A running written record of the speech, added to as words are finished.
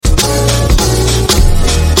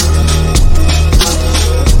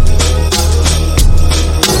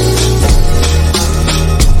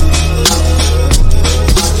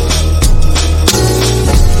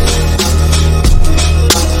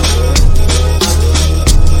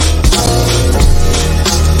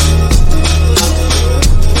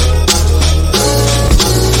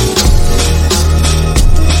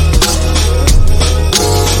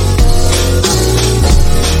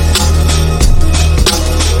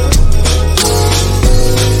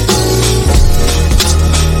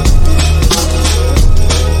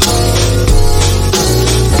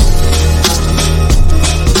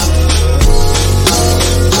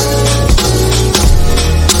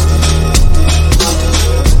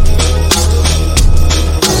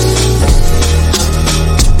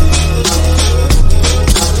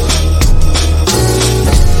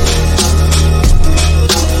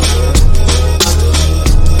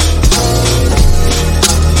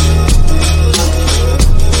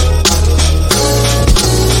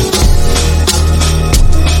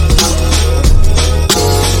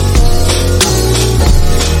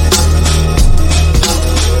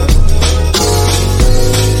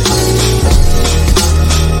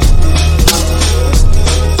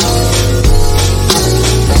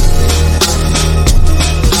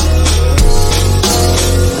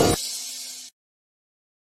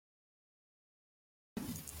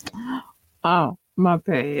Oh, my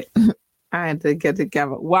bad. I had to get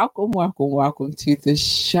together. Welcome to the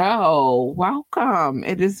show. Welcome.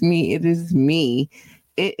 It is me. It is me,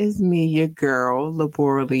 your girl,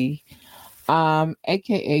 Laborally,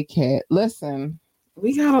 aka Cat. Listen,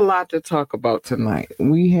 we got a lot to talk about tonight.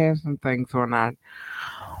 We have some things on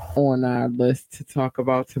our list to talk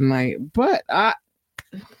about tonight, but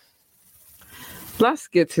let's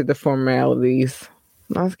get to the formalities.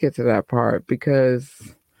 Let's get to that part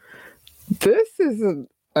because this is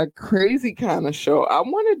a crazy kind of show. I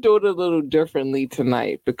want to do it a little differently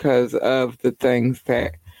tonight because of the things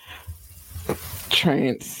that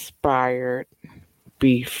transpired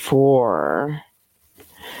before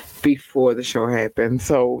before the show happened.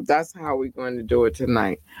 So that's how we're going to do it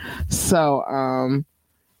tonight. So,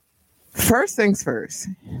 first things first.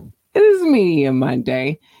 It is Media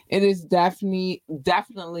Monday. It is definitely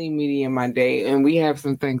Media Monday, and we have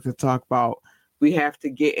some things to talk about. We have to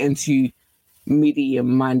get into Media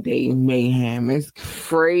Monday mayhem. It's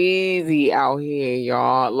crazy out here,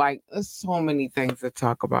 y'all. Like, there's so many things to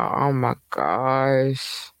talk about. Oh my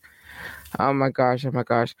gosh. Oh my gosh. Oh my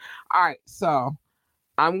gosh. All right, so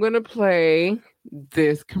I'm gonna play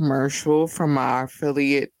this commercial from our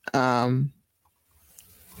affiliates.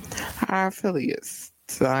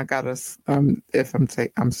 So I gotta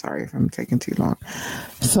I'm sorry if I'm taking too long.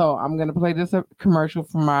 So I'm gonna play this commercial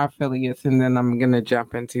from my affiliates, and then I'm gonna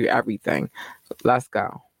jump into everything. Let's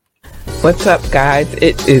go. What's up, guys?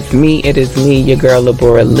 It is me, your girl,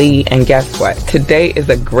 Labora Lee. And guess what? Today is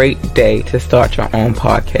a great day to start your own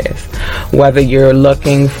podcast. Whether you're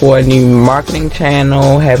looking for a new marketing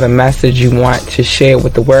channel, have a message you want to share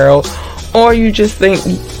with the world, or you just think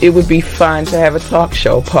it would be fun to have a talk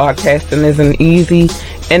show, podcasting is an easy,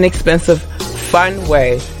 inexpensive, fun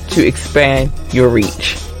way to expand your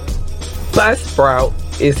reach. Buzzsprout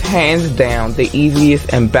is hands down the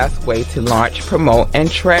easiest and best way to launch, promote, and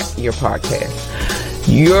track your podcast.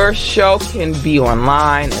 Your show can be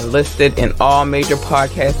online and listed in all major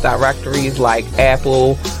podcast directories like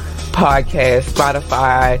Apple Podcasts,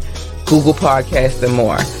 Spotify, Google Podcasts, and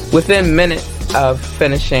more within minutes of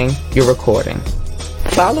finishing your recording.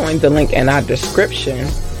 Following the link in our description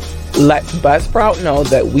lets Buzzsprout know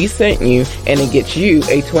that we sent you, and it gets you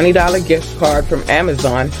a $20 gift card from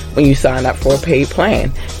Amazon when you sign up for a paid plan.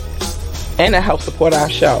 And it helps support our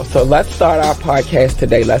show. So let's start our podcast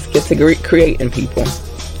today. Let's get to creating, people.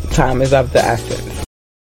 Time is of the essence.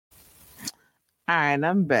 All right,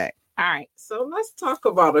 I'm back. All right, so let's talk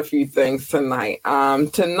about a few things tonight.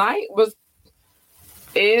 Tonight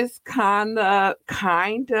is kind of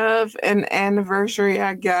an anniversary,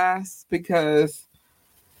 I guess, because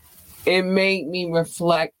it made me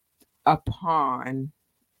reflect upon,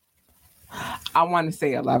 I want to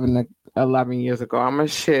say 11 years ago. I'm going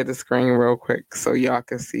to share the screen real quick so y'all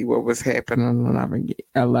can see what was happening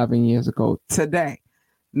 11 years ago today.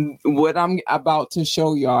 What I'm about to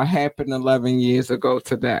show y'all happened 11 years ago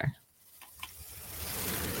today.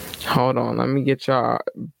 Hold on, let me get y'all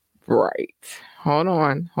right. Hold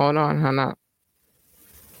on. Let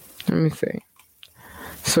me see.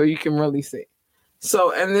 So you can really see.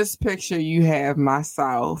 So in this picture, you have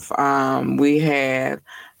myself. We have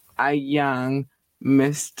a young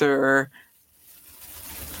Mr.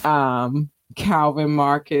 Calvin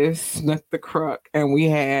Marcus Smith the Crook, and we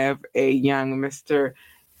have a young Mr.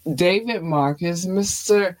 David Marcus,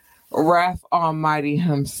 Mr. Wrath Almighty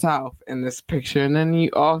himself in this picture. And then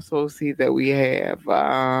you also see that we have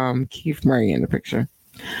Keith Murray in the picture.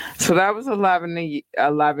 So that was 11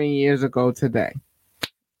 years ago today.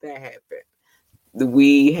 That happened.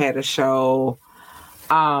 We had a show.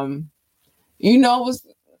 Let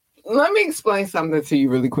me explain something to you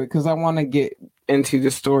really quick because I want to get into the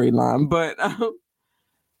storyline. But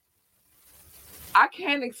I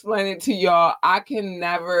can't explain it to y'all. I can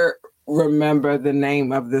never remember the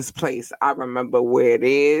name of this place. I remember where it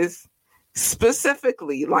is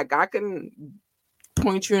specifically. Like, I can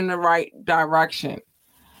point you in the right direction.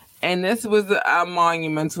 And this was a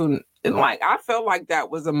monumental, like, I felt like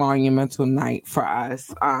that was a monumental night for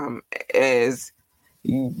us as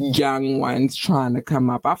young ones trying to come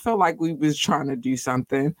up. I felt like we was trying to do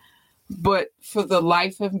something, but for the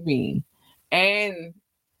life of me, and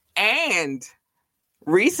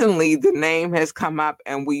recently the name has come up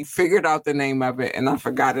and we figured out the name of it and I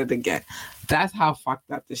forgot it again. That's how fucked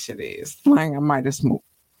up this shit is. Like, I might have smoked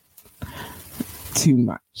too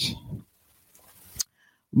much.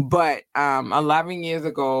 But 11 years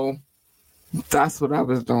ago, that's what I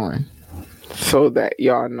was doing. So that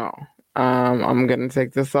y'all know. I'm going to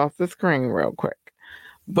take this off the screen real quick.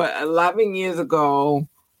 But 11 years ago,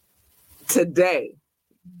 today,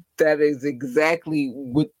 That is exactly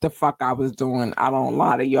what the fuck I was doing. I don't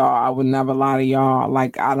lie to y'all. I would never lie to y'all.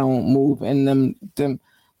 Like, I don't move in them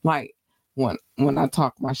like when I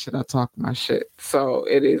talk my shit, I talk my shit. So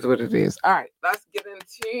it is what it is. All right, let's get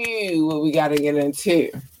into what we got to get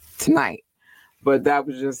into tonight. But that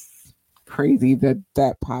was just crazy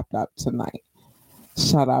that popped up tonight.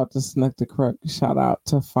 Shout out to Snook the Crook. Shout out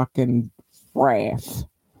to fucking Wrath.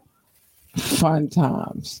 Fun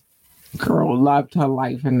times. Girl loved her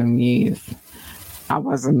life in them years. I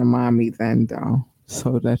wasn't a mommy then, though.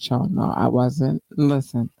 So that y'all know, I wasn't.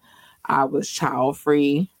 Listen, I was child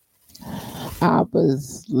free. I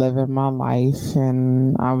was living my life,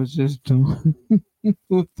 and I was just doing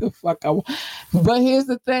what the fuck I want. But here's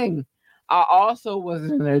the thing. I also was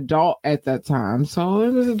an adult at that time, so it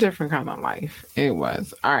was a different kind of life. It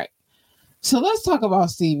was. All right. So let's talk about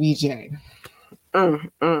Stevie J.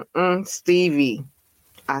 Stevie.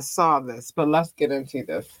 I saw this, but let's get into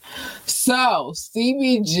this. So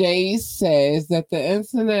Stevie J says that the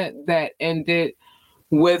incident that ended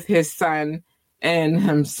with his son and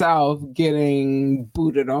himself getting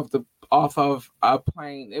booted off of a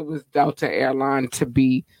plane, it was Delta Airline to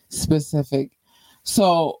be specific.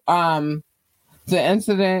 So the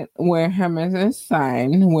incident where him and his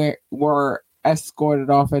son were escorted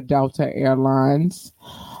off at Delta Airlines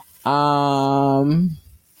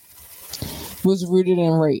was rooted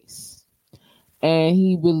in race. And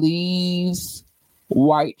he believes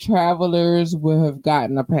white travelers would have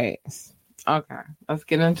gotten a pass. Okay, let's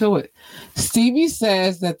get into it. Stevie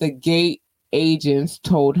says that the gate agents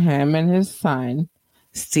told him and his son,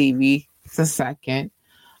 Stevie the second,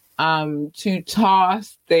 to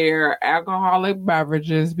toss their alcoholic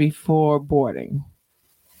beverages before boarding.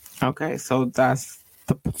 Okay, so that's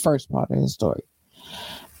the first part of his story.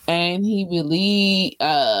 And he believed,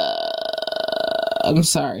 I'm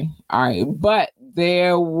sorry. All right. But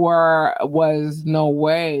there was no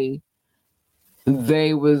way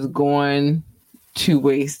they was going to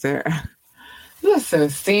waste their... Listen,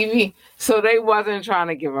 Stevie. So they wasn't trying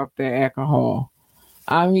to give up their alcohol.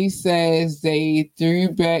 He says they threw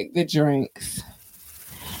back the drinks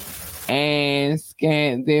and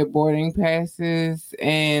scanned their boarding passes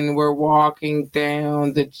and were walking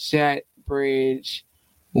down the jet bridge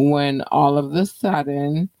when all of a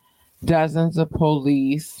sudden dozens of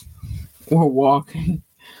police were walking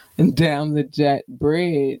down the jet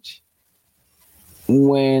bridge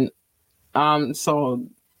when so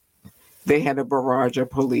they had a barrage of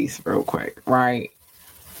police real quick, right?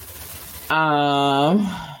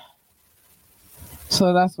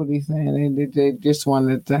 So that's what he's saying. They just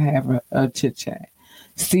wanted to have a chit chat.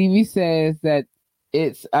 Stevie says that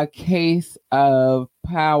it's a case of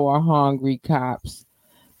power hungry cops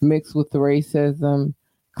mixed with racism,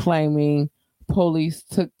 claiming police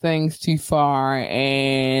took things too far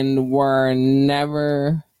and would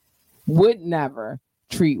never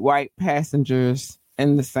treat white passengers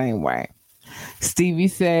in the same way. Stevie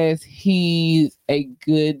says he's a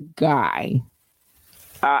good guy.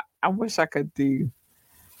 I wish I could do,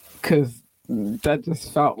 because that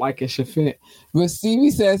just felt like it should fit. But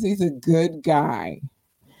Stevie says he's a good guy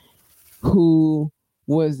who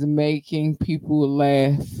was making people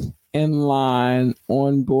laugh in line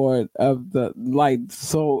on board of the, like,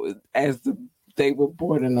 so as they were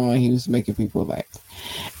boarding on, he was making people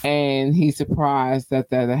laugh. And he's surprised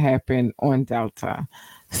that happened on Delta.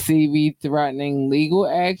 Stevie threatening legal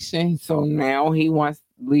action. So now he wants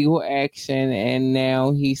legal action, and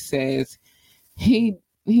now he says he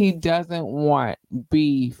doesn't want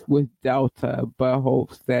beef with Delta, but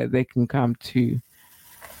hopes that they can come to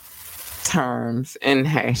terms and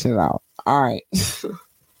hash it out. All right.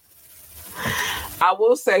 I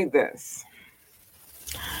will say this.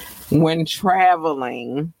 When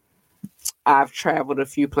traveling, I've traveled a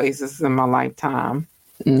few places in my lifetime.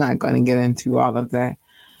 I'm not going to get into all of that.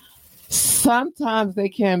 Sometimes they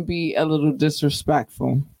can be a little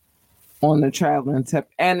disrespectful on the traveling tip,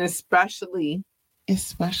 and especially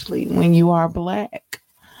when you are Black.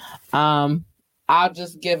 I'll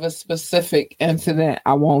just give a specific incident.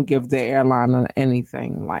 I won't give the airline or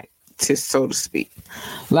anything, like, so to speak.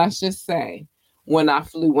 Let's just say when I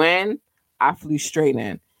flew in, I flew straight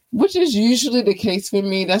in, which is usually the case for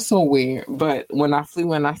me. That's so weird. But when I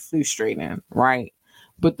flew in, I flew straight in, right?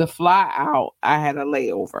 But the fly out, I had a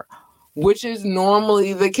layover, which is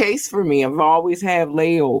normally the case for me. I've always had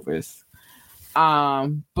layovers.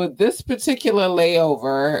 But this particular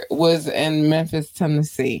layover was in Memphis,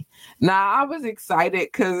 Tennessee. Now, I was excited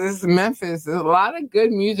because it's Memphis. A lot of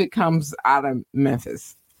good music comes out of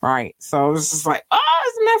Memphis, right? So it was just like, oh,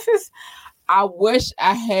 it's Memphis. I wish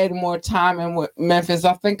I had more time in Memphis.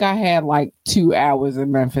 I think I had like 2 hours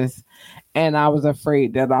in Memphis, and I was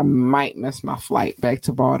afraid that I might miss my flight back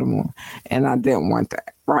to Baltimore, and I didn't want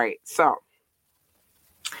that, right? So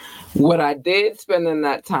what I did spend in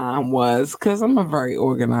that time was, because I'm a very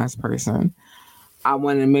organized person, I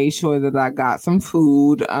went and made sure that I got some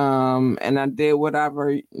food, and I did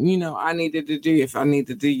whatever, I needed to do. If I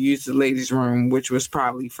needed to use the ladies' room, which was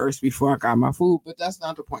probably first before I got my food, but that's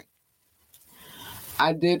not the point.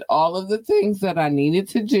 I did all of the things that I needed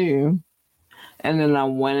to do, and then I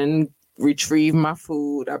went and retrieved my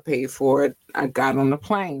food. I paid for it. I got on the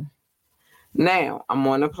plane. Now I'm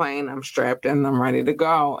on the plane, I'm strapped in, I'm ready to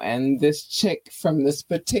go. And this chick from this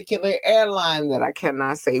particular airline that I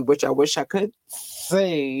cannot say, which I wish I could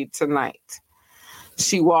say tonight,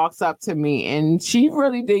 she walks up to me and she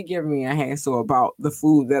really did give me a hassle about the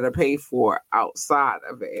food that I paid for outside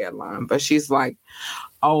of the airline. But she's like,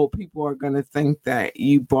 oh, people are going to think that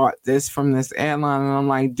you bought this from this airline. And I'm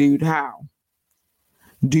like, dude, how?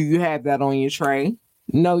 Do you have that on your tray?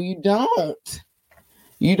 No, you don't.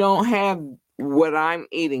 You don't have what I'm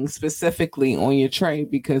eating specifically on your tray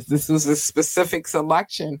because this was a specific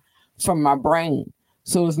selection from my brain.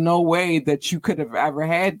 So there's no way that you could have ever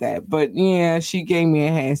had that. But yeah, she gave me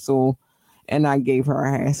a hassle and I gave her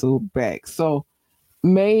a hassle back. So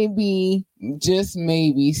maybe, just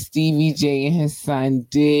maybe, Stevie J and his son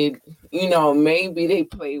did, maybe they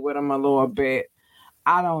played with him a little bit.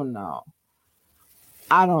 I don't know.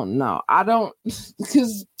 Because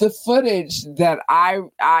the footage that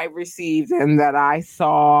I received and that I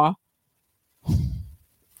saw,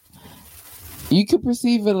 you could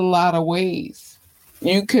perceive it a lot of ways.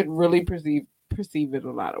 You could really perceive it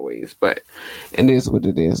a lot of ways, but it is what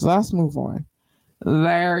it is. Let's move on.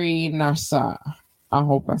 Larry Nassar. I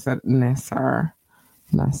hope I said Nassar.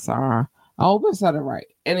 I hope I said it right.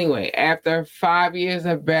 Anyway, after 5 years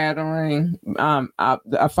of battling, a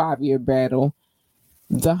 5-year battle,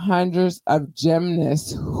 the hundreds of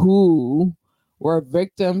gymnasts who were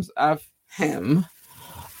victims of him,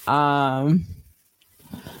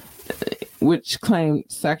 which claimed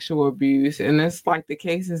sexual abuse, and it's like the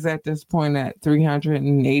case is at this point at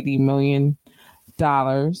 $380 million.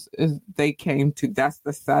 They came to, that's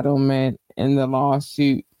the settlement in the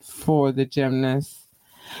lawsuit for the gymnasts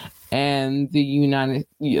and the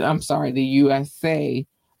USA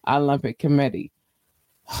Olympic Committee.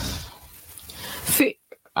 See,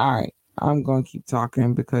 all right, I'm going to keep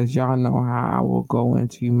talking because y'all know how I will go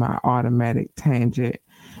into my automatic tangent,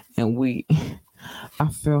 and I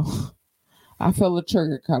feel the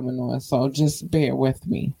trigger coming on, so just bear with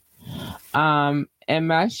me.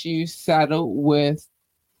 MSU settled with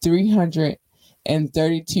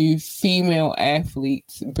 332 female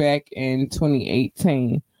athletes back in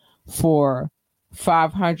 2018 for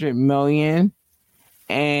 $500 million,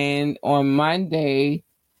 and on Monday,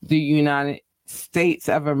 the United States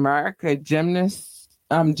of America gymnastics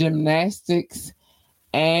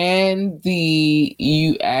and the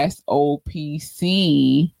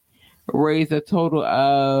USOPC raised a total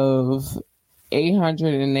of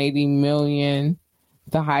 $880 million,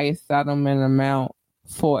 the highest settlement amount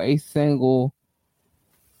for a single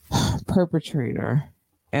perpetrator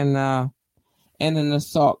in an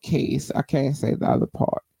assault case. I can't say the other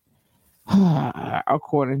part.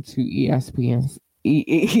 According to ESPN.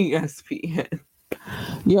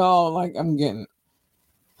 Y'all, like, I'm gonna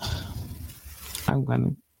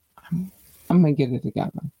get it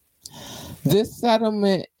together. This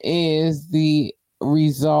settlement is the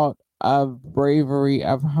result of bravery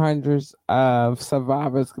of hundreds of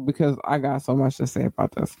survivors, because I got so much to say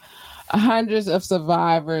about this. Hundreds of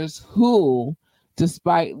survivors who,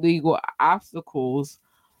 despite legal obstacles,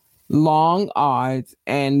 long odds,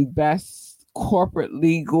 and best corporate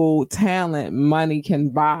legal talent money can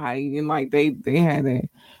buy, and like they had to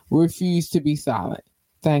refuse to be silent.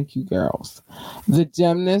 Thank you, girls. The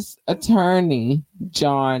gymnast attorney,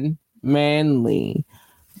 John Manley,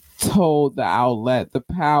 told the outlet the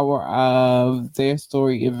power of their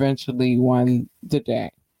story eventually won the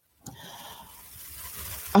day.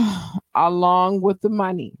 Along with the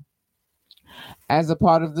money, as a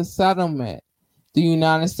part of the settlement, the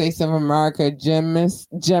United States of America gymnastics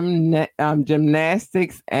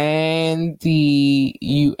and the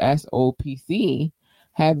USOPC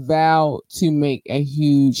have vowed to make a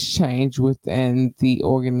huge change within the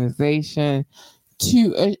organization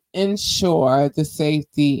to ensure the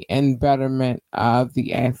safety and betterment of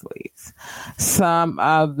the athletes. Some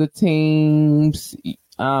of the teams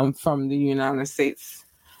from the United States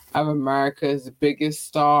of America's biggest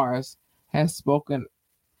stars have spoken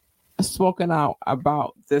out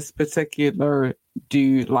about this particular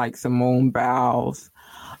dude like Simone Biles,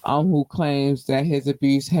 who claims that his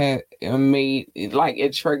abuse had made like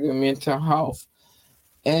it triggered mental health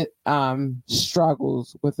and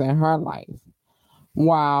struggles within her life.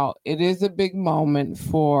 While it is a big moment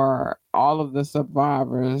for all of the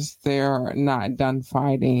survivors, they're not done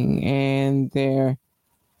fighting, and they're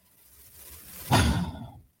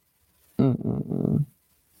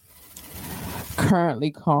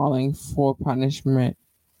currently calling for punishment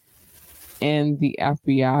in the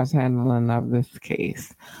FBI's handling of this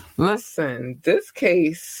case. Listen, this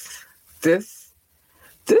case is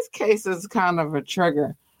kind of a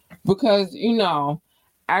trigger because, you know,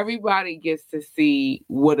 everybody gets to see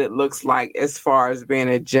what it looks like as far as being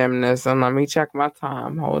a gymnast. And let me check my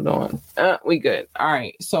time. Hold on. We good. All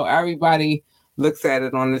right. So everybody looks at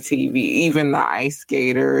it on the TV, even the ice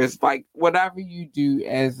skaters, like whatever you do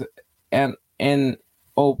as an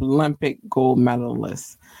Olympic gold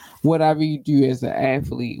medalist, whatever you do as an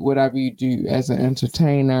athlete, whatever you do as an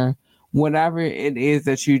entertainer, whatever it is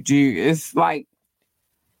that you do, it's like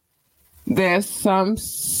there's some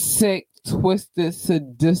sick, twisted,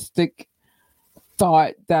 sadistic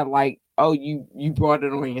thought that like, oh, you brought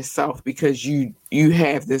it on yourself because you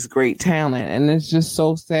have this great talent. And it's just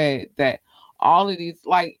so sad that all of these,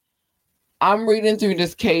 like, I'm reading through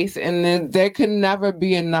this case and there could never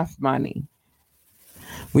be enough money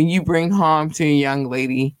when you bring harm to a young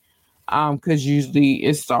lady, because usually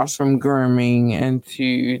it starts from grooming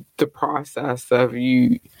into the process of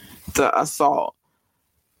the assault.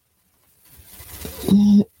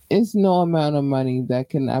 It's no amount of money that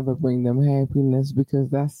can ever bring them happiness because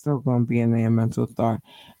that's still going to be in their mental thought.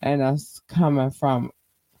 And that's coming from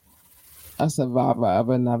a survivor of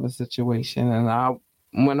another situation. And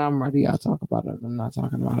when I'm ready, I'll talk about it. I'm not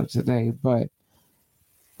talking about it today. But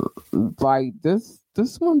like this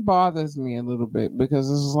one bothers me a little bit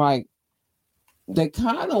because it's like they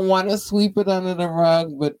kind of want to sweep it under the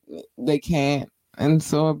rug, but they can't. And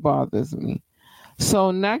so it bothers me.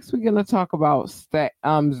 So next we're going to talk about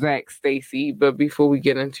Zach Stacy, but before we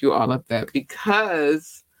get into all of that,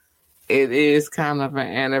 because it is kind of an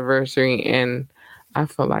anniversary and I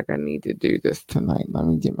feel like I need to do this tonight. Let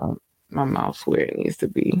me get my mouse where it needs to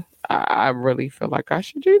be. I really feel like I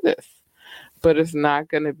should do this, but it's not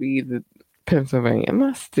going to be the Pennsylvania.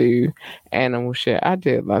 Let's do Animal Shit. I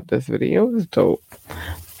did love this video. It was dope.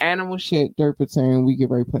 Animal Shit, Dirt Platoon. We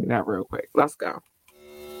get ready to play that real quick. Let's go.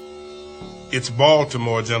 It's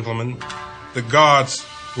Baltimore, gentlemen. The gods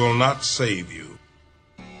will not save you.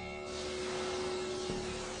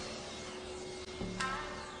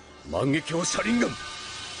 Mangekyo Sharingan.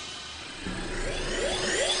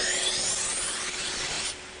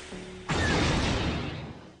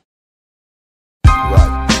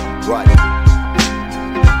 Right.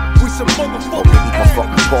 We some motherfucking my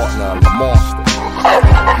fucking partner, the monster.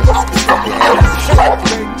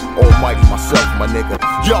 Almighty myself, my nigga.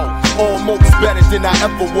 Yo, almost better than I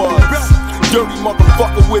ever was. Dirty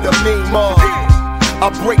motherfucker with a mean mug. I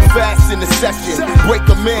break fast in the session. Break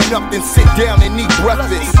a man up, then sit down and eat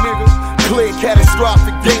breakfast. Clear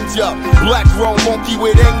catastrophic danger. Black grown monkey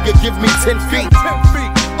with anger, give me 10 feet.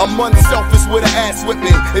 I'm unselfish with an ass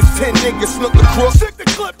whipping. It's 10 niggas snook the crook.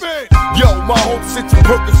 Yo, my whole sense of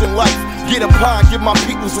purpose in life. Get a pie, give my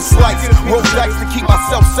peoples a slice. Roll dice to keep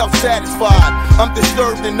myself self-satisfied. I'm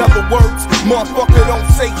disturbed, in other words. Motherfucker don't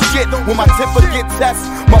say shit. When my temper get tested,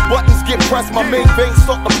 my buttons get pressed. My main veins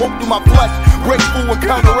start to poke through my flesh. Break through and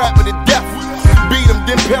counter rap to death. Beat him,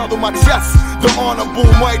 then pound on my chest. The honorable,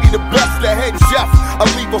 mighty, the best, the head chef. I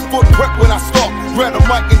leave a footprint when I start. Grab a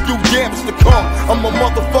mic and do dance to come. I'm a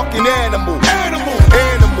motherfucking animal. Animal.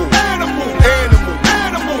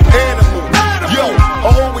 Yo, I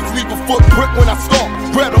always leave a footprint when I start.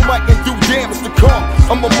 Grab a mic and do damage to come.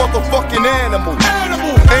 I'm a motherfucking animal.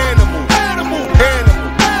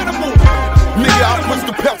 Nigga, I push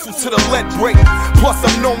the pencil to the lead break. Plus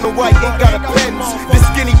I'm known to write, ain't got a pen. This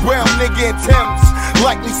skinny brown nigga in Thames.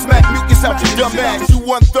 Like me smack mucus out your dumb ass. You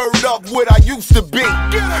 1/3 of what I used to be.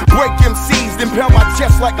 Break MCs, then pound my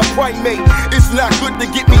chest like a primate. It's not good to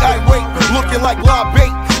get me irate. Looking like live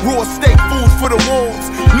bait. Raw steak food for the wolves.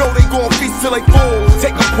 Know they gon' feast till they fall.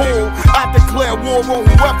 Take a pull. I declare war on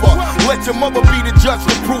whoever. Let your mother be the judge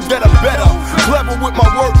to prove that I'm better. Clever with my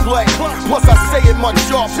wordplay. Plus I say it much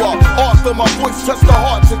sharper. Arthur, my voice touch the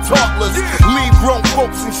hearts of toddlers. Leave grown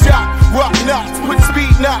folks in shock. Rock knots, put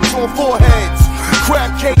speed knots on foreheads. Crab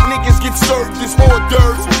cake niggas get served as hors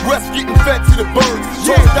d'oeuvres. Rest getting fed to the birds.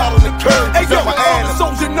 Tossed out on the curb. Hey yo,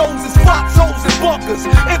 soldier noses, foxholes and bunkers.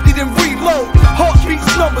 Empty then reload. Heartbeats,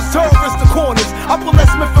 numbers, terrorists, the corners. I pull that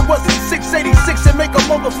Smith and Wesson 686 and make a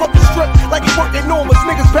motherfucking strip like you work enormous.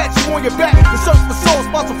 Niggas pat you on your back and search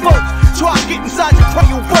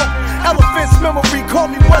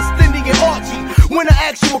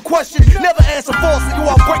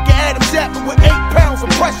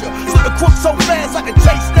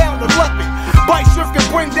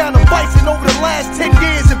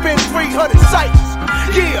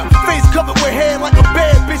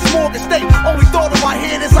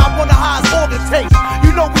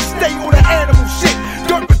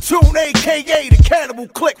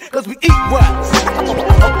cannibal clique, cause we eat rats. I'm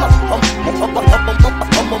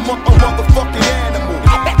a motherfucking animal.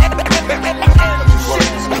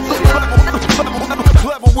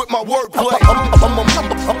 Clever with my wordplay. I'm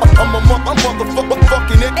a motherfucking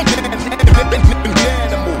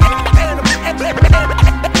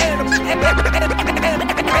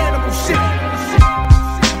animal shit.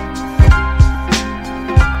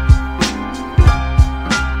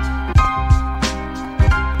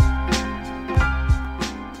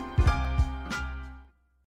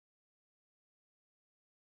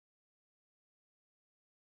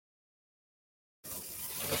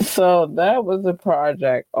 So that was a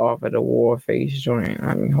project off of the Warface joint.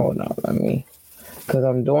 I mean, hold on, because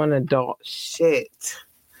I'm doing adult shit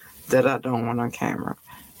that I don't want on camera.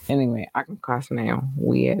 Anyway, I can cuss now.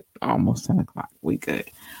 We at almost 10 o'clock. We good.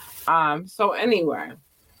 So anyway,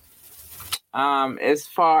 as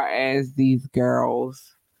far as these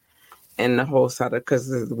girls and the whole setup,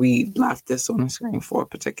 because we left this on the screen for a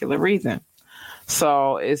particular reason.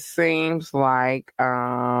 So it seems like,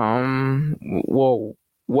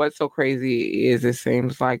 what's so crazy is it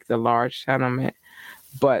seems like the large settlement,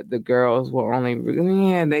 but the girls will only,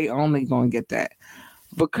 they only gonna get that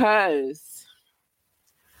because,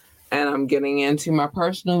 and I'm getting into my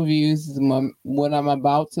personal views, what I'm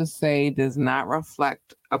about to say does not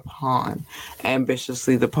reflect upon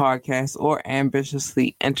Ambitiously the podcast or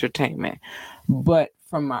Ambitiously Entertainment, but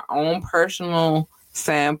from my own personal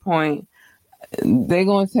standpoint, they're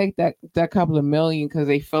going to take that couple of million because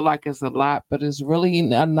they feel like it's a lot, but it's really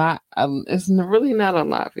not. It's really not a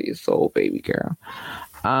lot for your soul, baby girl.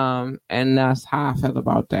 And that's how I feel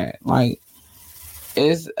about that. Like,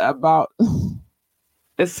 it's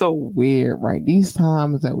so weird, right? These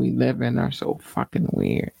times that we live in are so fucking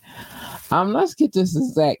weird. Let's get this to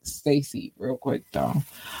Zach Stacy real quick though.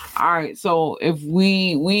 All right, so if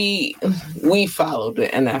we follow the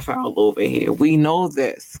NFL over here, we know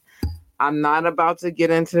this. I'm not about to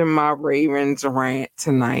get into my Ravens rant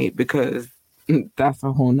tonight because that's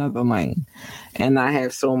a whole nother lane. And I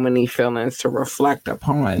have so many feelings to reflect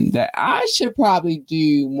upon that I should probably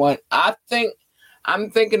do one.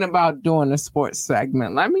 I'm thinking about doing a sports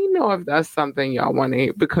segment. Let me know if that's something y'all want to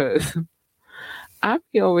hear because I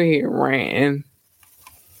be over here ranting.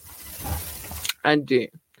 I do.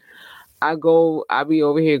 I be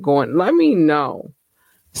over here going, let me know.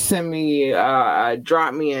 Send me,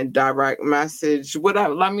 drop me a direct message,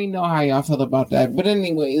 whatever. Let me know how y'all feel about that. But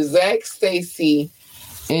anyway, Zach Stacy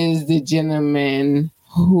is the gentleman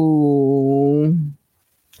who,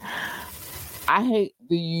 I hate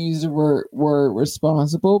to use the word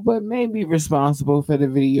responsible, but maybe responsible for the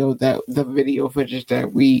video footage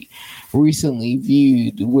that we recently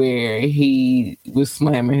viewed where he was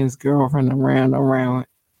slamming his girlfriend around.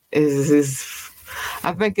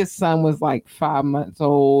 I think his son was like 5 months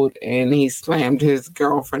old and he slammed his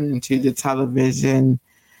girlfriend into the television.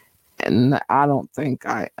 And I don't think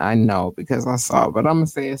I know because I saw it, but I'm going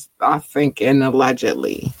to say it's, I think, and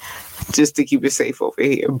allegedly, just to keep it safe over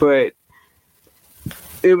here. But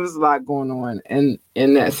it was a lot going on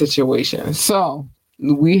in that situation. So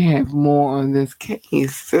we have more on this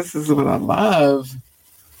case. This is what I love.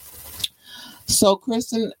 So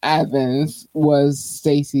Kristen Evans was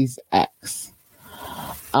Stacey's ex.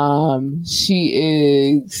 She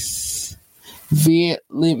is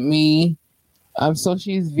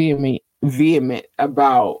she's vehement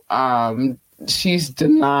about she's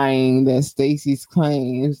denying that Stacey's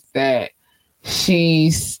claims that she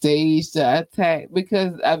staged the attack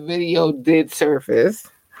because a video did surface.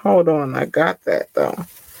 Hold on, I got that though.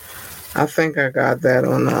 I think I got that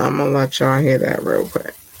on I'm gonna let y'all hear that real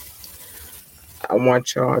quick. I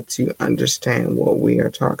want y'all to understand what we are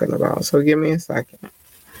talking about. So give me a second.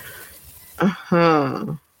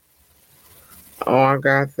 Oh, I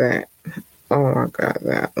got that.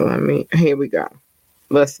 Here we go.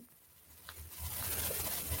 Listen.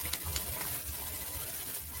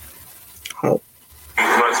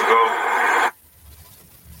 Months ago,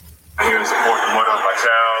 I'm here to support the mother of my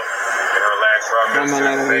child in her last trimester.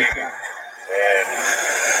 And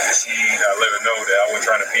I let her know that I wasn't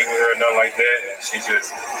trying to be with her or nothing like that. And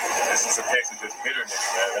this is a case of just bitterness,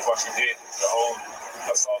 man. That's what she did. The whole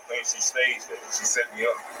assault thing, she staged it. She set me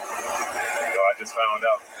up. I just found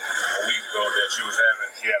out a week ago that she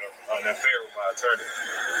had an affair with my attorney.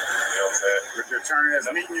 You know what I'm saying? With your attorney that's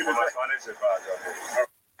meeting you with my financial advisor.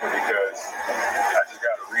 Because I just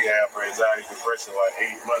got a rehab for anxiety depression like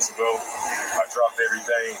 8 months ago. I dropped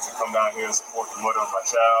everything to come down here and support the mother of my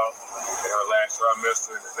child in her last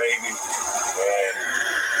trimester and the baby. And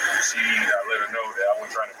I let her know that I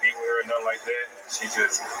wasn't trying to be with her or nothing like that.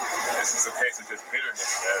 this is a case of just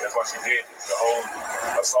bitterness, man. That's what she did. The whole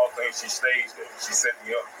assault thing, she staged it. She set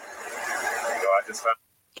me up. I just found.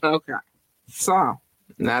 Okay. So,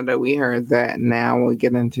 now that we heard that, now we'll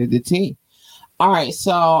get into the tea. All right.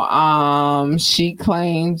 So, she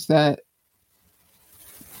claims that,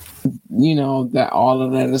 that all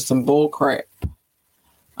of that is some bull crap.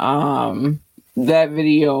 That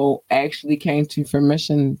video actually came to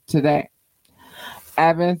fruition today.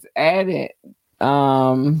 Evans added,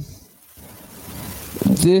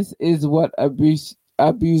 this is what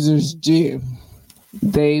abusers do.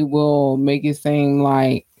 They will make it seem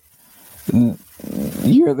like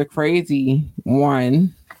you're the crazy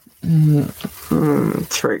one.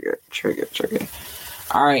 Trigger.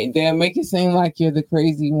 All right, they'll make it seem like you're the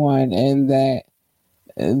crazy one and that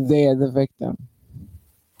they're the victim.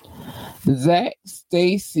 Zach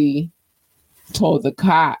Stacy told the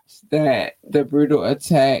cops that the brutal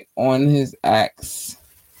attack on his ex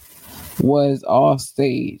was off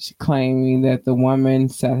stage, claiming that the woman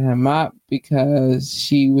set him up because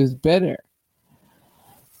she was bitter.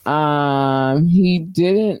 He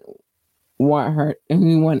didn't want her.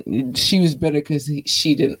 She was bitter because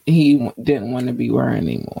he didn't want to be with her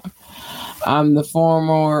anymore. The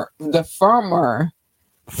former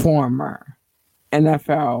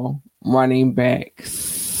NFL running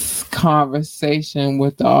back's conversation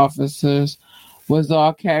with the officers was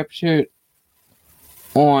all captured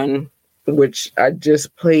on, which I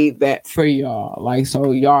just played that for y'all. Like,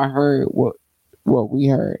 so y'all heard what we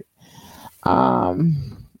heard. That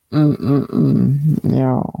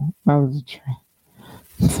was a trend.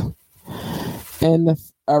 And the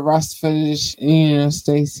arrest footage,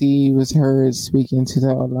 Stacy was heard speaking to the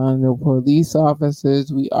Orlando police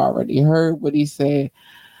officers. We already heard what he said.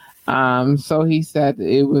 So he said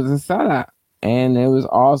it was a setup, and it was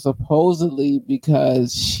all supposedly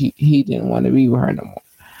because he didn't want to be with her no more.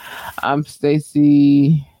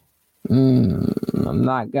 Stacy, I'm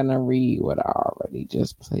not gonna read what I already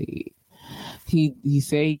just played. He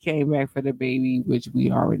said he came back for the baby, which we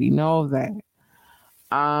already know that.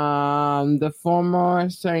 The former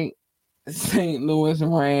St. Louis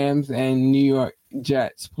Rams and New York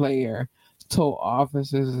Jets player told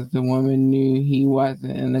officers that the woman knew he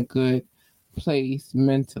wasn't in a good place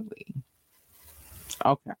mentally.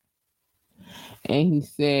 Okay. And he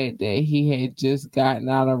said that he had just gotten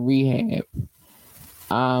out of rehab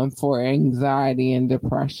for anxiety and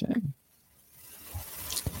depression.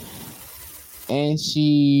 And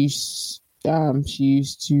she used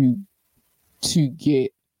to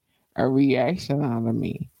get a reaction out of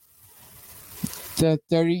me. The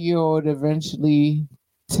 30-year-old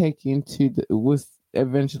was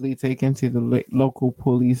eventually taken to the local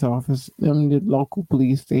police office, the local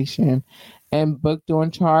police station, and booked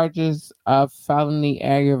on charges of felony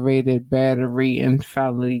aggravated battery and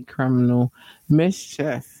felony criminal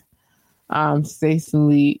mischief.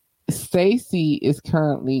 Stacy is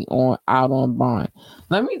currently out on bond.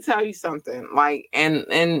 Let me tell you something. Like, and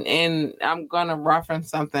I'm gonna reference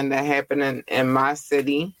something that happened in my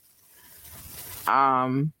city.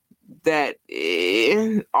 That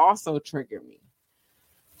also triggered me.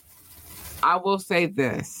 I will say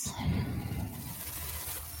this.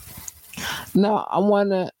 No, I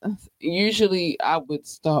wanna. Usually, I would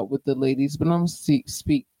start with the ladies, but I'm gonna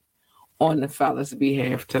speak on the fellas'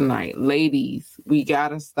 behalf tonight. Ladies, we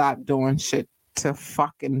gotta stop doing shit to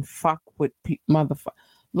fucking fuck with motherfucker.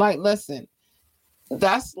 Like, listen,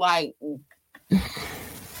 that's like,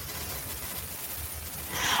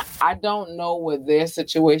 I don't know what their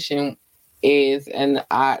situation is, and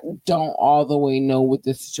I don't all the way know what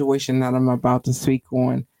the situation that I'm about to speak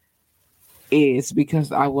on is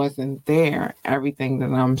because I wasn't there. Everything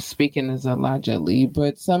that I'm speaking is allegedly,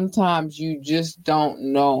 but sometimes you just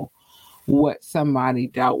don't know what somebody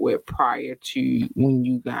dealt with prior to when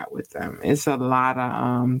you got with them. It's a lot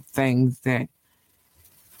of things that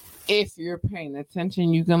if you're paying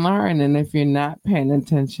attention, you can learn. And if you're not paying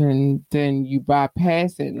attention, then you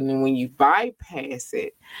bypass it. And then when you bypass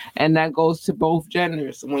it, and that goes to both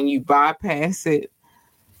genders, when you bypass it,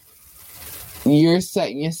 you're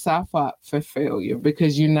setting yourself up for failure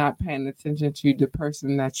because you're not paying attention to the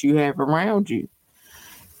person that you have around you.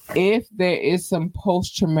 If there is some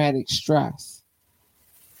post-traumatic stress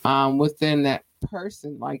within that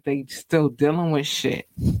person, like they still dealing with shit,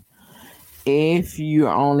 if you're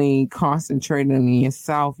only concentrating on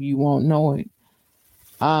yourself, you won't know it.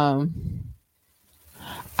 I'll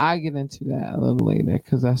get into that a little later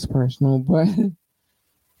because that's personal, but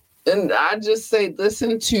and I just say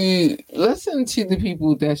listen to the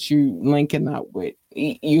people that you linking up with,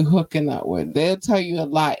 you hooking up with. They'll tell you a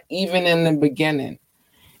lot, even in the beginning.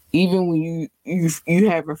 even when you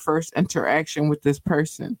have a first interaction with this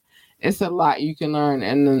person, it's a lot you can learn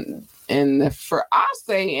I'll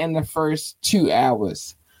say in the first 2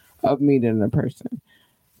 hours of meeting a person.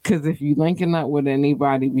 Because if you linking up with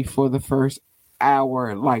anybody before the first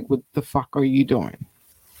hour, like, what the fuck are you doing?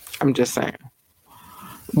 I'm just saying.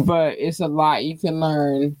 But it's a lot you can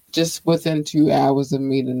learn just within 2 hours of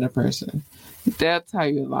meeting a person. They'll tell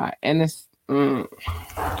you a lot. And it's,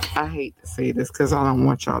 I hate to say this because I don't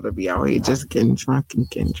want y'all to be out here just getting drunk.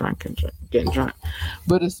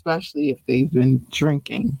 But especially if they've been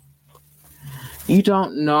drinking. You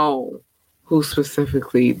don't know who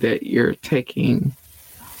specifically that you're taking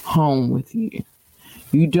home with you.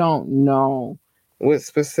 You don't know what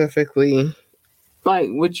specifically, like,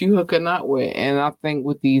 what you hooking up with. And I think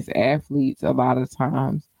with these athletes, a lot of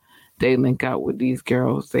times they link out with these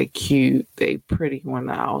girls. They cute, they pretty on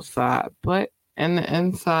the outside, but in the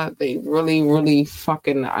inside, they really, really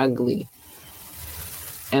fucking ugly.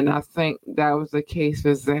 And I think that was the case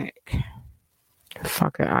for Zach.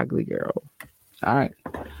 Fucking ugly girl. All right,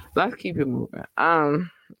 let's keep it moving.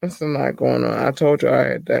 There's a lot going on. I told you I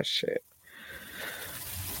had that shit.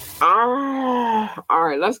 All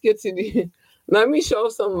right, let's get to the. Let me show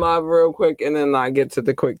some love real quick, and then I get to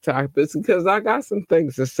the quick topics because I got some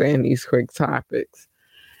things to say in these quick topics,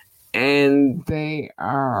 and they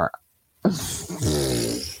are. I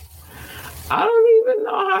don't even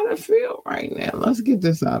know how to feel right now. Let's get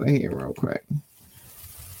this out of here real quick,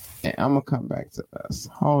 and I'm gonna come back to this.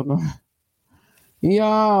 Hold on.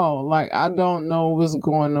 Yo, like, I don't know what's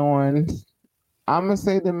going on. I'm going to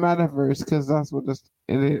say the metaverse because that's what it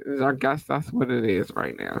is. I guess that's what it is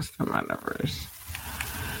right now. It's the metaverse.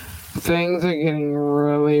 Things are getting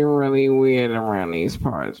really, really weird around these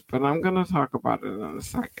parts, but I'm going to talk about it in a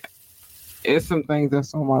second. It's some things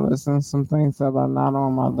that's on my list and some things that are not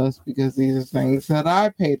on my list because these are things that I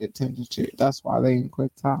paid attention to. That's why they in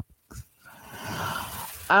quick topics.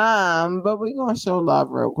 But we're gonna show love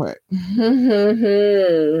real quick.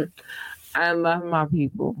 I love my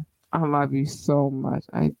people. I love you so much.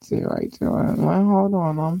 I do. Well, hold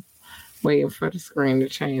on. I'm waiting for the screen to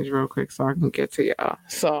change real quick so I can get to y'all.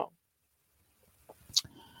 So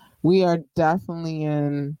we are definitely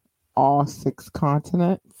in all 6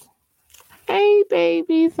 continents. Hey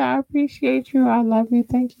babies, I appreciate you. I love you.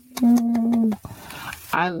 Thank you.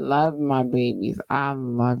 I love my babies. I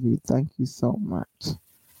love you. Thank you so much.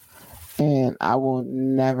 And I will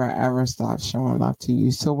never, ever stop showing love to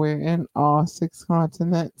you. So we're in all 6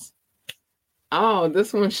 continents. Oh,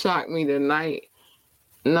 this one shocked me tonight.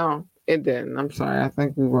 No, it didn't. I'm sorry. I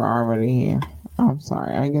think we were already here. I'm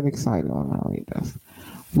sorry. I get excited when I read this.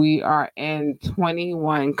 We are in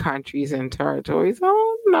 21 countries and territories. I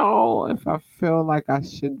don't know if I feel like I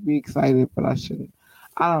should be excited, but I shouldn't.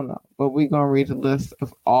 I don't know. But we're going to read a list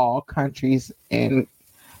of all countries and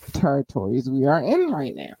territories we are in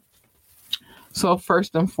right now. So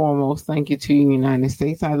first and foremost, thank you to the United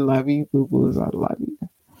States. I love you. Boo-boos, I love you.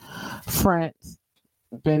 France,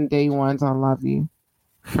 been day ones. I love you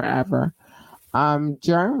forever.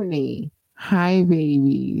 Germany, hi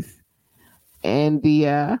babies.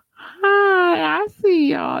 India, hi. I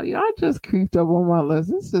see y'all. Y'all just creeped up on my list.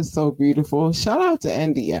 This is so beautiful. Shout out to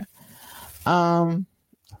India. I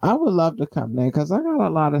would love to come there because I got a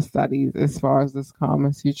lot of studies as far as this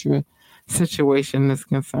common situation is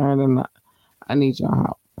concerned, and I need your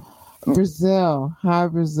help. Brazil. Hi,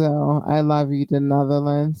 Brazil. I love you. The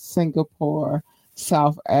Netherlands, Singapore,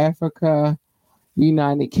 South Africa,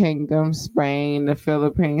 United Kingdom, Spain, the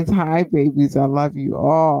Philippines. Hi, babies. I love you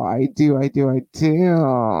all. I do. I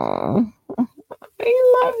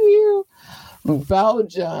love you.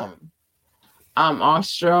 Belgium.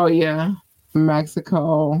 Australia,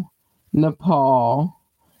 Mexico, Nepal,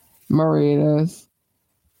 Mauritius,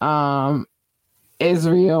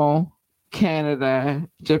 Israel, Canada,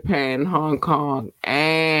 Japan, Hong Kong,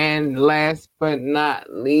 and last but not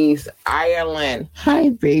least, Ireland.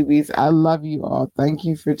 Hi, babies. I love you all. Thank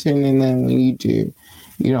you for tuning in when you do.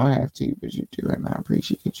 You don't have to, but you do, and I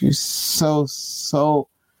appreciate you so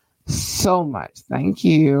much. Thank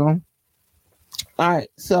you. All right,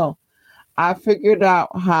 so I figured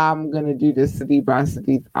out how I'm going to do this city by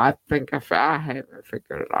city. I think I haven't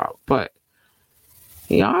figured it out, but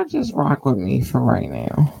y'all just rock with me for right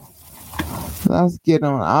now. Let's get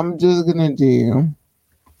on. I'm just going to do...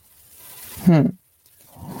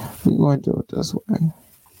 We're going to do it this way.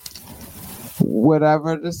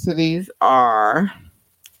 Whatever the cities are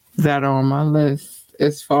that are on my list,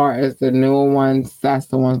 as far as the newer ones, that's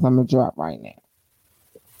the ones I'm going to drop right now.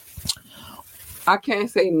 I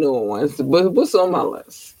can't say newer ones, but what's on my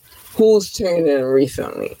list? Who's tuned in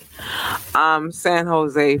recently? San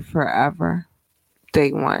Jose forever.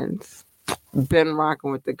 Day ones. Been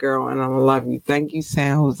rocking with the girl, and I love you. Thank you,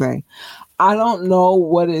 San Jose. I don't know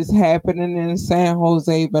what is happening in San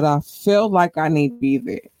Jose, but I feel like I need to be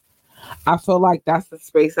there. I feel like that's the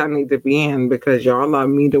space I need to be in because y'all love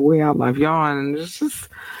me the way I love y'all. And it's just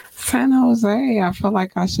San Jose. I feel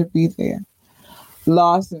like I should be there.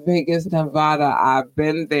 Las Vegas, Nevada. I've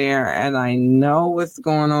been there and I know what's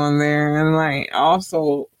going on there. And I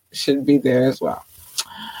also should be there as well.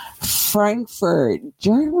 Frankfurt,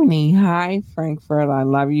 Germany. Hi, Frankfurt. I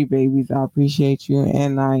love you, babies. I appreciate you.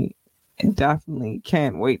 And I definitely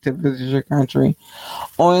can't wait to visit your country.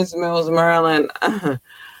 Owens Mills, Maryland.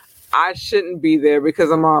 I shouldn't be there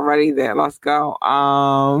because I'm already there. Let's go.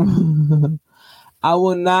 I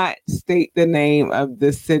will not state the name of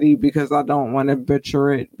the city because I don't want to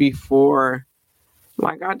butcher it before.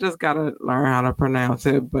 Like, I just got to learn how to pronounce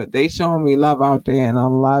it. But they showing me love out there, and I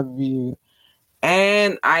love you.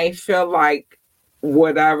 And I feel like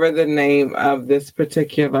whatever the name of this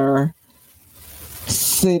particular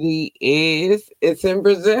city is, it's in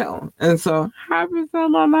Brazil. And so, hi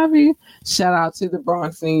Brazil, I love you. Shout out to the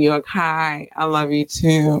Bronx, New York. Hi, I love you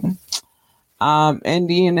too.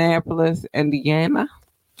 Indianapolis, Indiana.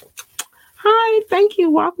 Hi, thank you.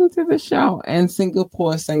 Welcome to the show. And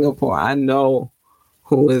Singapore. I know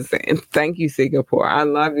who is there. Thank you, Singapore. I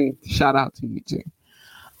love you. Shout out to you too.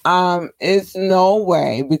 It's no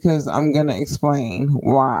way, because I'm gonna explain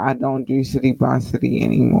why I don't do city by city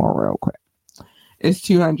anymore real quick. It's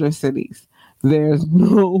 200 cities. There's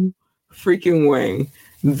no freaking way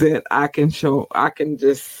that I can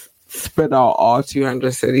just spit out all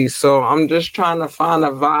 200 cities. So I'm just trying to find a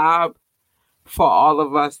vibe for all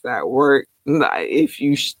of us that work. If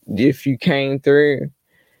you came through,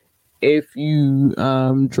 if you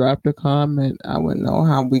dropped a comment, I would know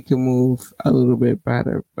how we can move a little bit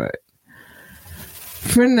better. But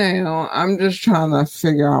for now, I'm just trying to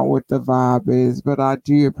figure out what the vibe is, but I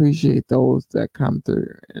do appreciate those that come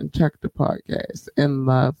through and check the podcast and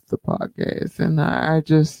love the podcast. And I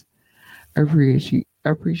just appreciate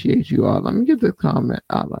you all. Let me get this comment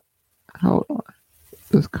out. Hold on.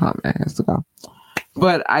 This comment has to go.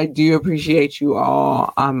 But I do appreciate you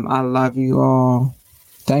all. I love you all.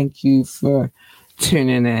 Thank you for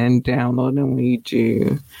tuning in and downloading when you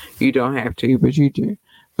do. You don't have to, but you do.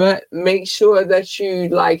 But make sure that you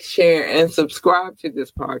like, share, and subscribe to this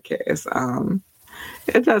podcast.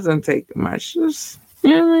 It doesn't take much. Just,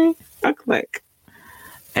 a click.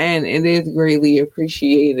 And it is greatly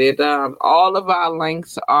appreciated. All of our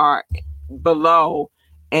links are below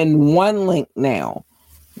in one link now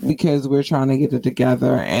because we're trying to get it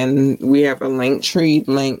together. And we have a Linktree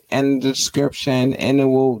link in the description, and it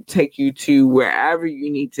will take you to wherever you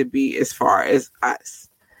need to be as far as us.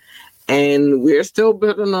 And we're still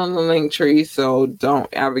building on the Linktree, so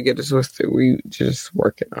don't ever get it twisted. We just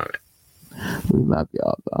working on it. We love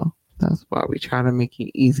y'all, though. That's why we try to make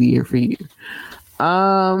it easier for you.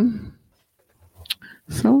 So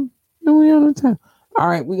then we on the time. All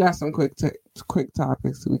right, we got some quick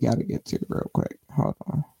topics we got to get to real quick. Hold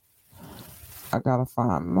on. I gotta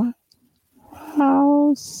find my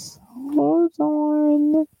house. Hold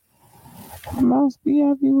on. I must be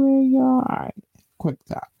everywhere, y'all. All right, quick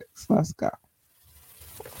topics. Let's go.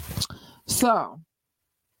 So,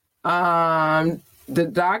 the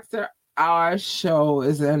Dr. Our show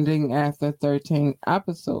is ending after 13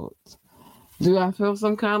 episodes. Do I feel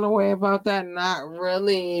some kind of way about that? Not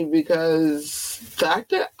really, because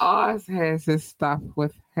Dr. Oz has his stuff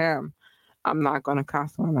with him. I'm not going to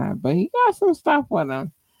cuss on that, but he got some stuff with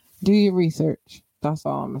him. Do your research. That's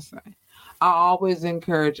all I'm going to say. I always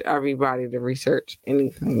encourage everybody to research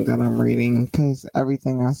anything that I'm reading because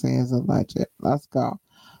everything I say is alleged. Let's go.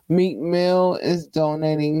 Meek Mill is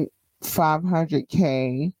donating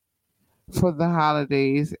 $500K for the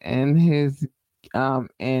holidays and his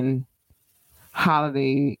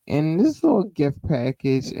holiday in this little gift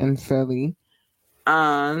package in Philly.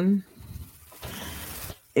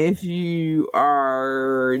 If you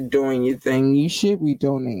are doing your thing, you should be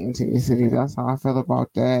donating to your city. That's how I feel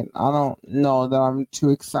about that. I don't know that I'm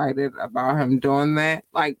too excited about him doing that.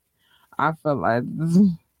 Like, I feel like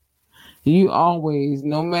you always,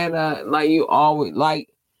 no matter, like, you always,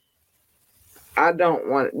 like, I don't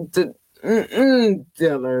want to. The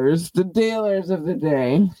dealers of the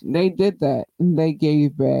day, they did that. They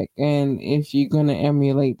gave back. And if you're going to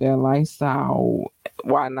emulate their lifestyle,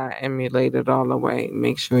 why not emulate it all the way?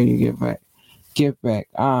 Make sure you give back.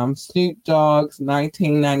 Snoop Dogg's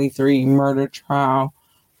 1993 murder trial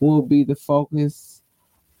will be the focus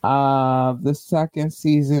of the second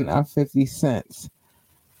season of 50 Cent's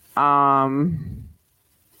 50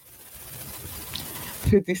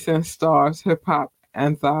 Cent stars hip hop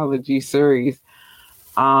anthology series,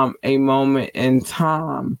 A Moment in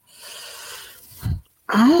Time.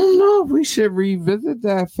 I don't know if we should revisit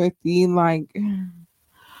that 50. Like, I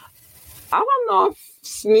don't know if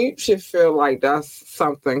Snoop should feel like that's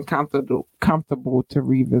something comfortable to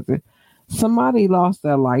revisit. Somebody lost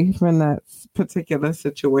their life in that particular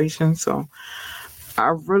situation, so I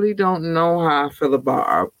really don't know how I feel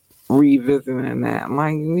about revisiting that.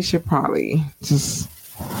 Like, we should probably just.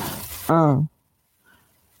 I'm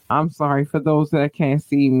sorry for those that can't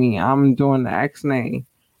see me. I'm doing the X-nay.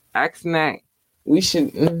 X-nay. We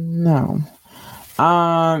should no.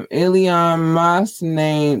 Elon Musk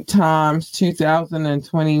named Times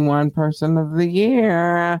 2021 Person of the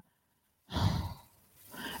Year.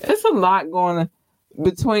 It's a lot going on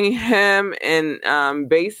between him and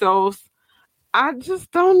Bezos. I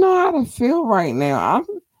just don't know how to feel right now.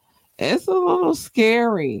 It's a little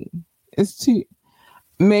scary.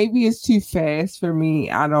 Maybe it's too fast for me.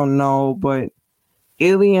 I don't know, but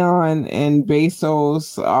Elon and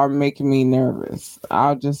Bezos are making me nervous.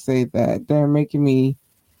 I'll just say that. They're making me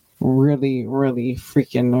really, really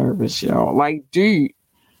freaking nervous, y'all. Like, dude,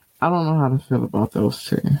 I don't know how to feel about those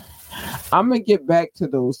two. I'm going to get back to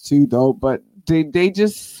those two, though, but they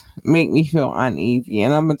just make me feel uneasy.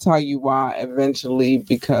 And I'm going to tell you why eventually,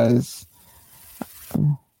 because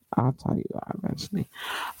I'll tell you why eventually.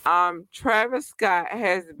 Travis Scott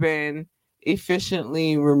has been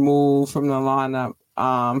efficiently removed from the lineup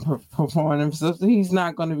performing himself. He's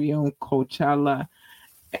not going to be on Coachella,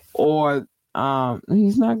 or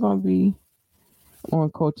he's not going to be on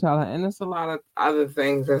Coachella, and there's a lot of other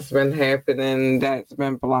things that's been happening that's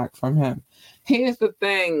been blocked from him. Here's the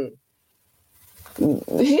thing.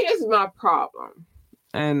 Here's my problem,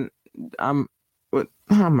 and with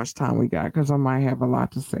how much time we got, because I might have a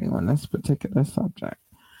lot to say on this particular subject.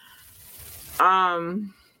 I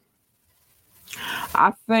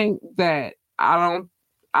think that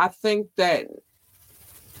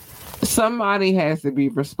somebody has to be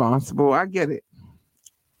responsible. I get it.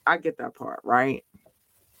 I get that part, right?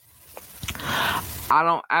 I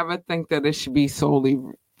don't ever think that it should be solely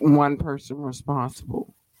one person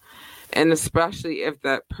responsible. And especially if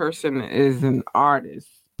that person is an artist.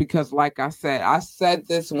 Because like I said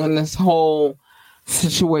this when this whole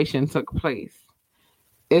situation took place.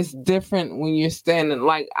 It's different when you're standing,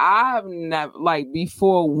 like, I've never, like,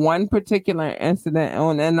 before one particular incident,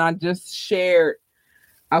 and I just shared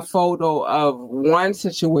a photo of one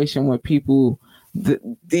situation with people,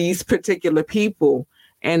 these particular people,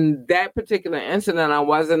 and that particular incident, I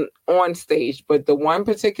wasn't on stage, but the one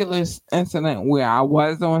particular incident where I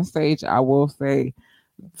was on stage, I will say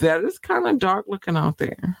that it's kind of dark looking out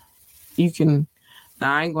there. Now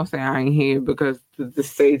I ain't gonna say I ain't here because the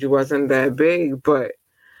stage wasn't that big, but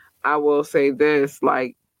I will say this,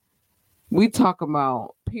 like, we talk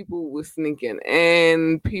about people was sneaking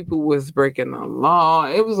in, people was breaking the law.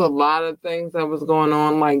 It was a lot of things that was going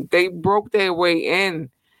on. Like, they broke their way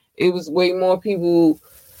in. It was way more people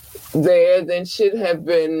there than should have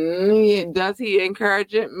been. Does he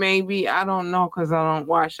encourage it? Maybe. I don't know, because I don't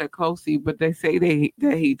watch that closely, but they say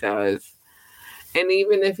that he does. And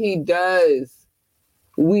even if he does,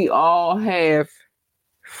 we all have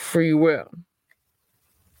free will.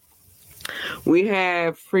 We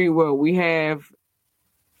have free will. We have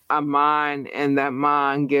a mind, and that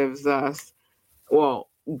mind gives us, well,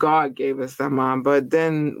 God gave us that mind, but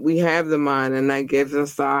then we have the mind, and that gives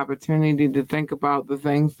us the opportunity to think about the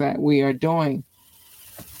things that we are doing.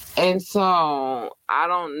 And so I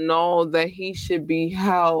don't know that he should be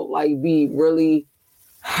held, like, be really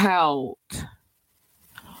held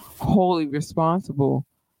wholly responsible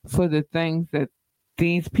for the things that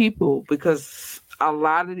these people, because a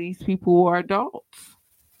lot of these people are adults.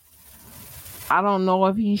 I don't know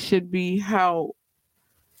if he should be held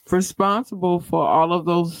responsible for all of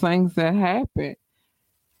those things that happen.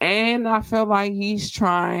 And I feel like he's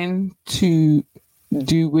trying to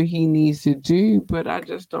do what he needs to do, but I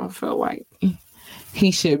just don't feel like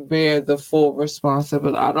he should bear the full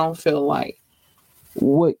responsibility. I don't feel like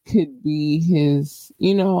what could be his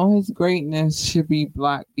greatness should be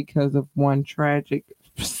blocked because of one tragic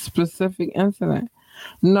specific incident.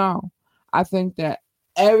 No, I think that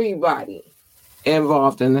everybody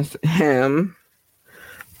involved in this, him,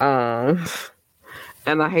 and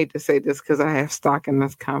I hate to say this because I have stock in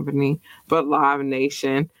this company, but Live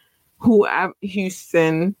Nation,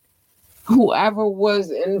 Houston, whoever was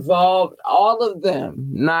involved, all of them,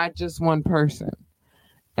 not just one person.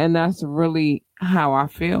 And that's really how I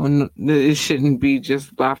feel. It shouldn't be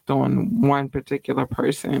just left on one particular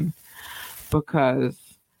person, because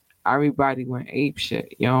everybody went ape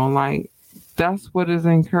shit. Like that's what is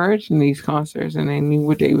encouraged in these concerts, and they knew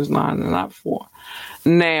what they was lining up for.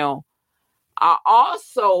 Now, I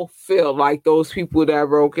also feel like those people that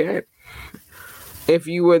broke it, if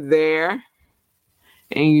you were there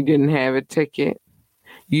and you didn't have a ticket,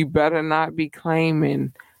 you better not be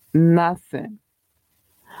claiming nothing.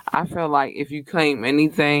 I feel like if you claim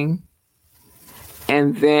anything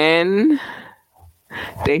and then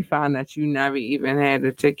they find that you never even had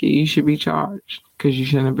a ticket, you should be charged because you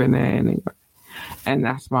shouldn't have been there anyway. And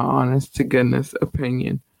that's my honest to goodness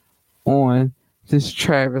opinion on this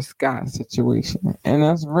Travis Scott situation. And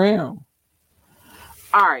that's real.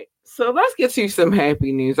 All right. So let's get to some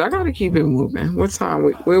happy news. I got to keep it moving. What time?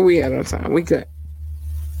 Where we at on time? We good.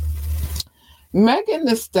 Megan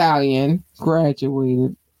Thee Stallion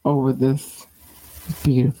graduated over this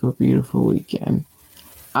beautiful, beautiful weekend.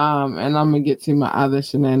 And I'm going to get to my other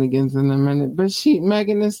shenanigans in a minute. But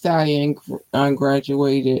Megan Thee Stallion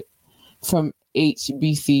graduated from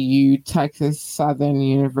HBCU, Texas Southern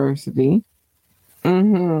University.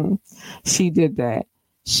 She did that.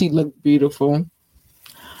 She looked beautiful.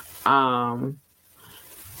 I'm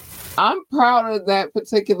proud of that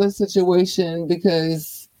particular situation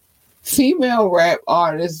because female rap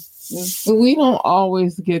artists, we don't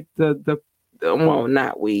always get the well,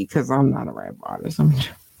 not we, because I'm not a rap artist.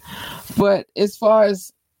 But as far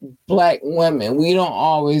as Black women, we don't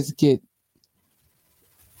always get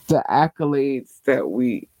the accolades that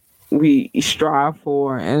we strive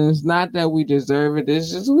for. And it's not that we deserve it.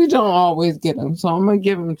 It's just we don't always get them. So I'm going to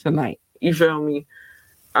give them tonight. You feel me?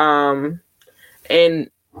 And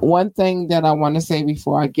one thing that I want to say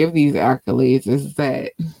before I give these accolades is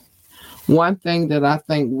that one thing that I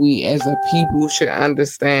think we as a people should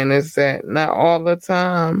understand is that not all the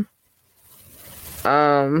time,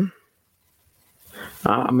 I'm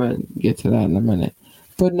going to get to that in a minute,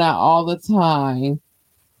 but not all the time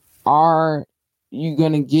are you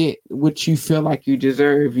going to get what you feel like you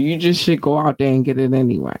deserve. You just should go out there and get it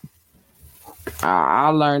anyway. I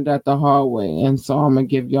learned that the hard way, and so I'm going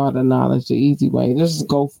to give y'all the knowledge the easy way. Just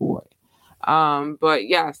go for it. But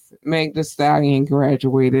yes, Meg Thee Stallion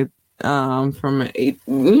graduated from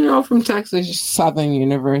Texas Southern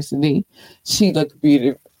University. She looked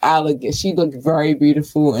beautiful, elegant. She looked very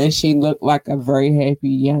beautiful, and she looked like a very happy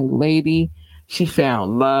young lady. She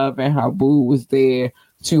found love, and her boo was there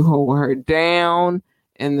to hold her down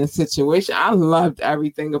in the situation. I loved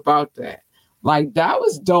everything about that. Like, that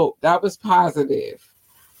was dope. That was positive.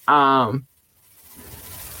 In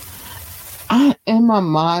my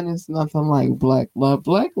mind, it's nothing like Black love.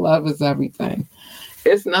 Black love is everything.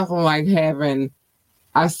 It's nothing like having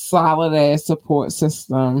a solid ass support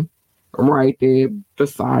system right there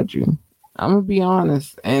beside you. I'm gonna be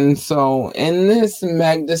honest. And so in this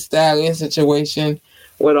Meg Thee Stallion situation,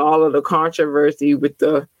 with all of the controversy with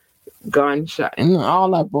the gunshot and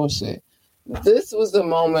all that bullshit, this was a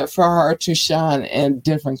moment for her to shine in a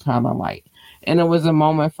different kind of light. And it was a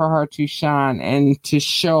moment for her to shine and to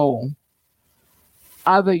show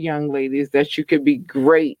other young ladies that you could be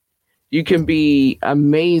great. You can be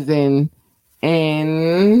amazing.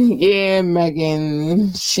 And yeah,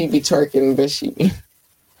 Megan, she be twerking, but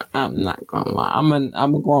I'm not gonna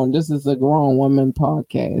lie. This is a grown woman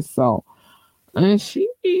podcast. So, and she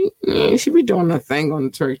be doing her thing on the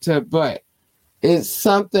twerk tip, but it's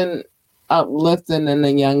something uplifting in a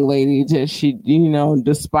young lady that she,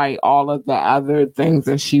 despite all of the other things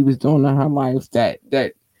that she was doing in her life that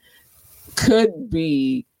could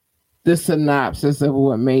be the synopsis of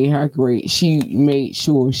what made her great. She made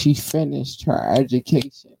sure she finished her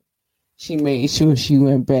education. She made sure she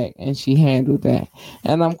went back and she handled that.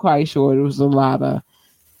 And I'm quite sure there was a lot of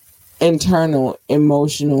internal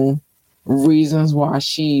emotional reasons why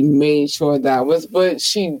she made sure that was, but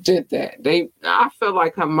she did that. I feel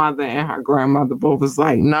like her mother and her grandmother both was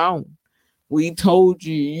like, no, we told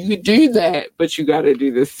you could do that, but you got to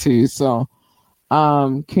do this too. So,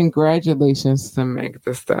 congratulations to Meg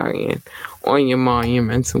Thee Stallion on your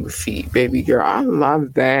monumental feat, baby girl. I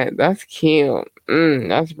love that. That's cute.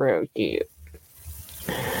 That's real cute.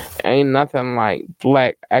 Ain't nothing like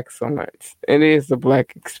Black excellence. It is the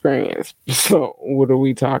Black experience. So what are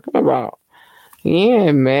we talking about?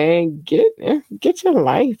 Yeah, man, get your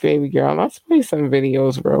life, baby girl. Let's play some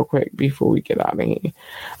videos real quick before we get out of here.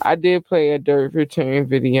 I did play a Dirt Return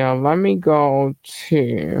video. Let me go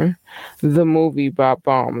to the movie Bop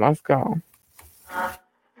Bomb. Let's go.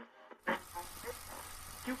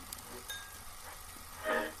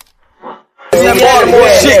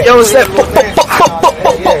 Shit, yo, what's that?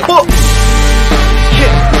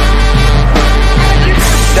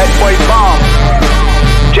 That boy Bomb,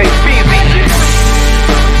 Jay Feezy.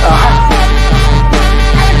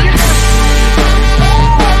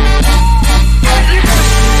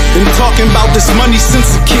 about this money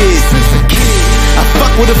since a kid. I fuck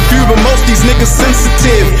with a few, but most these niggas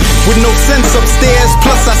sensitive. With no sense upstairs,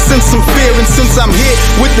 plus I sense some fear. And since I'm here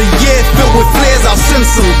with the year filled with flares, I'll send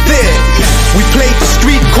some there. We played the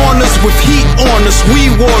street corners with heat on us, we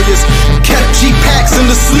warriors. Kept G-packs in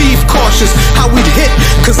the sleeve, cautious how we'd hit,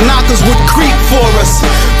 cause knockers would creep for us.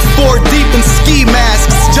 4 deep in ski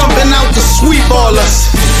masks, jumping out to sweep all us.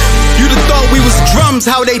 You'd have thought we was drums,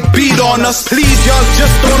 how they beat on us. Please, y'all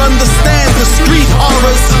just don't understand the street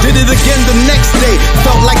horrors. Did it again the next day,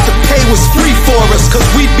 felt like the pay was free for us. Cause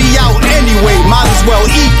we'd be out anyway, might as well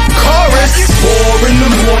eat chorus. 4 in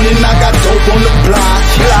the morning, I got dope on the block.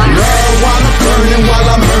 Marijuana burning while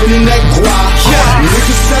I'm earning that guap.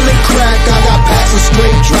 Niggas selling crack, I got packs of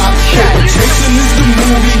straight drop. Paper chasing is the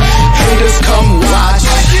movie, haters come watch.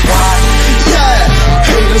 Yeah,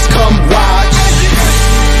 haters come watch.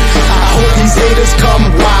 I hope these haters come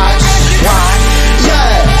watch.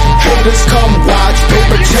 Yeah, haters come watch.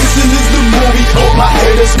 Paper chasing is the movie. Hope my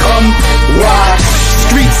haters come watch.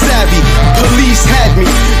 Street savvy, police had me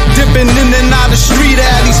dipping in and out of street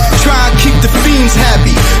alleys, trying to keep the fiends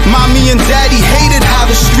happy. Mommy and daddy hated how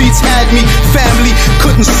the streets had me. Family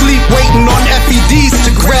couldn't sleep, waiting on FEDs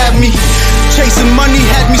to grab me. Chasing money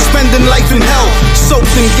had me spending life in hell,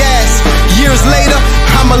 soaked in gas. Years later,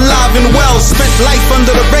 I'm alive and well. Spent life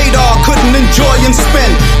under the radar, couldn't enjoy and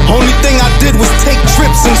spend. Only thing I did was take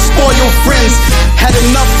trips and spoil friends. Had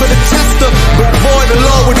enough for the tester, but boy, the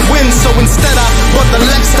law would win. So instead I bought the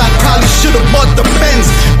Lex, I probably should've bought the Benz.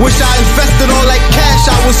 Wish I invested all that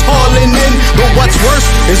cash I was hauling in. But what's worse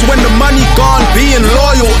is when the money gone, being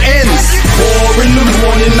loyal ends. 4 in the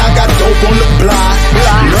morning, I got dope on the block.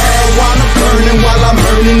 Marijuana burning while I'm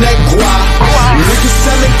earning that guap. Niggas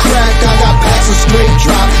selling crack, I got packs of straight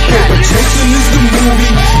drop. Paper chasing is the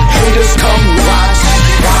movie, haters come watch.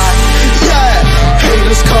 Yeah,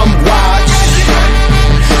 haters come watch.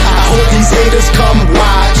 I hope these haters come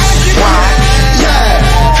watch. Yeah,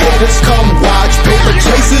 haters come watch. Paper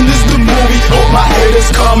chasing is the movie, hope my haters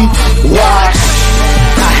come watch.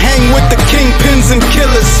 I hang with the kingpins and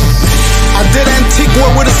killers. I did Antigua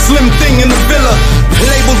with a slim thing in the villa.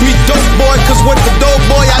 Labeled me dope boy, cause with the dope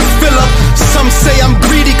boy I fill up. Some say I'm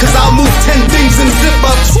greedy, cause I'll move 10 things in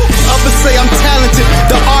zip-ups. Others say I'm talented,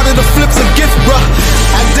 the art of the flip's a gift, bruh.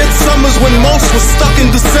 I did summers when most was stuck in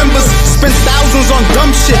Decembers. Spent thousands on dumb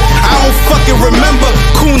shit, I don't fucking remember.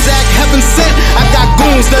 Coons act heaven sent, I got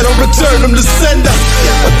goons that'll return them to sender.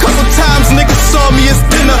 A couple times niggas saw me as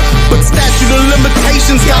dinner, but statute of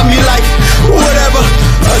limitations got me like, whatever.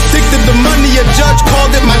 Addicted to money, a judge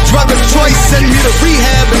called it my drug of choice. Sent me to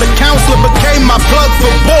rehab and the counselor became my plug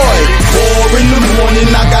for boy. 4 in the morning,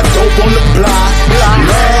 I got dope on the block.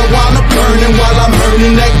 Marijuana burning while I'm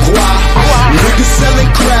earning that guap. Niggas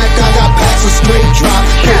selling crack, I got packs of straight drop.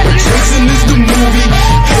 Paper chasing is the movie,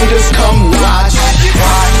 haters come watch.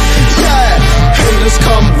 Yeah, haters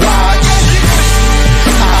come watch.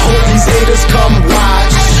 I hope these haters come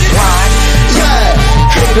watch. Yeah,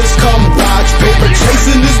 haters come watch. Paper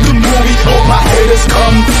chasing is the movie, hope my haters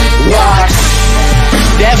come watch.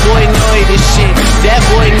 That boy know this shit. That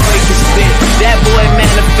boy know he can spit. That boy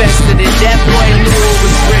manifested it. That boy knew it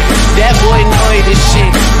was written. That boy know this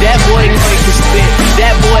shit. That boy know he can spit.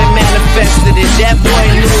 That boy manifested it. That boy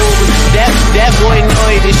knew it was. That boy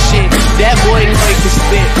know this shit. That boy know he can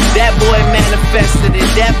spit. That boy manifested it.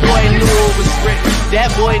 That boy knew it was written.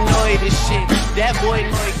 That boy know this shit. That boy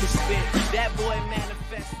know he can spit. That boy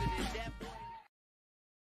manifested it. That boy.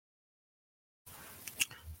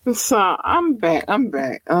 So I'm back. I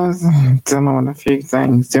was dealing with a few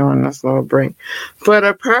things during this little break. But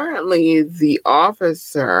apparently the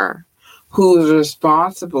officer who's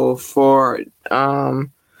responsible for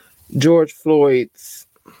George Floyd's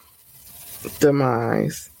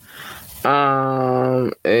demise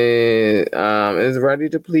is ready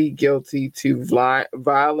to plead guilty to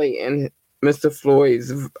violating Mr.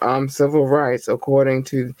 Floyd's civil rights, according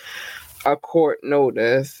to a court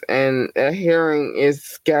notice, and a hearing is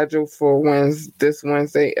scheduled for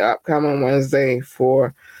upcoming Wednesday,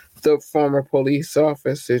 for the former police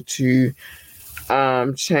officer to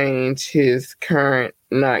change his current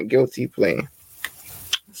not guilty plea.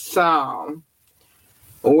 So,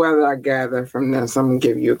 what I gather from this, I'm gonna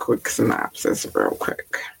give you a quick synopsis real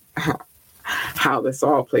quick. How this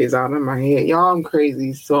all plays out in my head. Y'all, I'm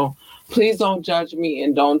crazy, so please don't judge me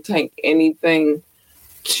and don't take anything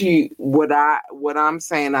to what I'm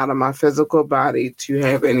saying out of my physical body to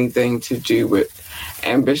have anything to do with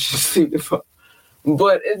Ambitious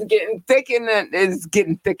But it's getting thick in that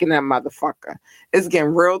motherfucker. It's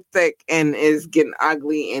getting real thick and it's getting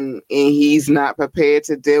ugly, and he's not prepared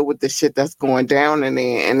to deal with the shit that's going down in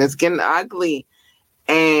there, and it's getting ugly.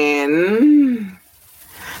 And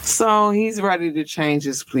so he's ready to change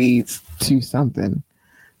his pleas to something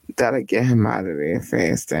that'll get him out of there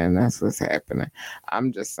faster, and that's what's happening.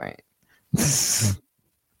 I'm just saying.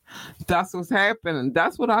 That's what's happening.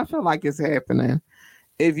 That's what I feel like is happening.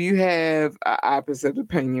 If you have an opposite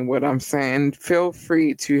opinion, what I'm saying, feel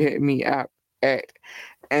free to hit me up at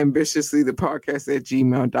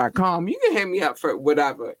ambitiouslythepodcast@gmail.com. You can hit me up for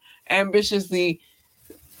whatever.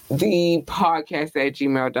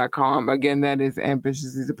 ambitiouslythepodcast@gmail.com. Again, that is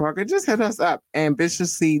ambitiouslythepodcast. Just hit us up.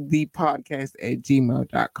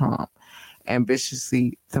 ambitiouslythepodcast@gmail.com.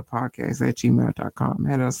 ambitiouslythepodcast@gmail.com.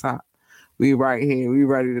 Hit us up. We right here. We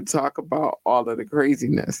ready to talk about all of the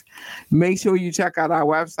craziness. Make sure you check out our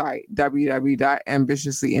website,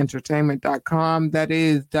 www.ambitiouslyentertainment.com. That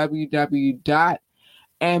is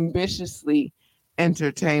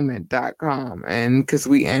www.ambitiouslyentertainment.com. And because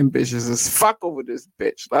we ambitious as fuck over this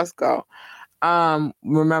bitch. Let's go.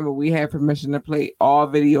 Remember, we have permission to play all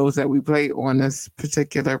videos that we play on this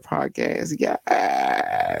particular podcast.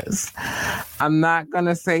 Yes. I'm not going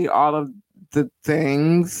to say all of the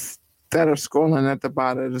things that are scrolling at the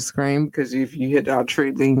bottom of the screen, because if you hit our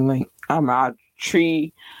tree link,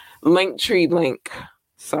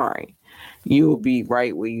 you'll be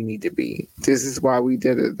right where you need to be. This is why we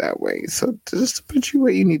did it that way. So just to put you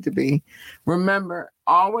where you need to be. Remember,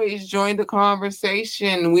 always join the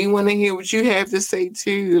conversation. We want to hear what you have to say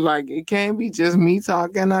too. Like, it can't be just me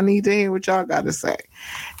talking. I need to hear what y'all got to say.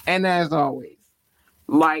 And as always,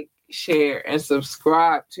 like, share, and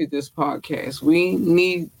subscribe to this podcast. We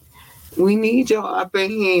need y'all up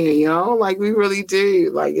in here, yo. Like, we really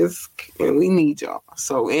do. Like, we need y'all.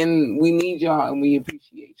 So, we need y'all, and we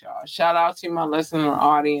appreciate y'all. Shout out to my listener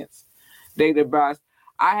audience. They the best.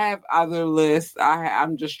 I have other lists.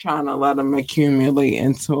 I'm just trying to let them accumulate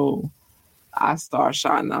until I start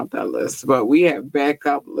shouting out that list. But we have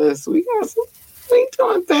backup lists. We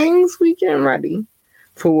doing things. We getting ready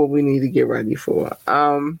for what we need to get ready for.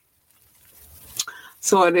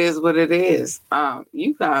 So it is what it is.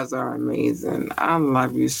 You guys are amazing. I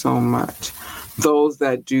love you so much. Those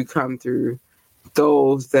that do come through,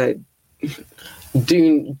 those that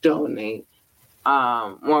do donate.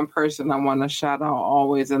 One person I want to shout out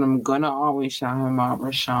always, and I'm going to always shout him out,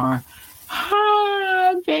 Rashawn.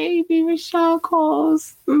 Hi, baby. Rashawn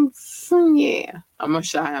calls. Yeah, I'm going to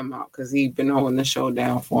shout him out because he's been holding the show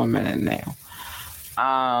down for a minute now.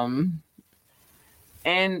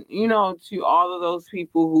 And, to all of those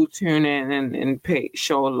people who tune in and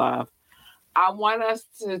show love, I want us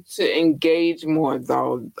to engage more,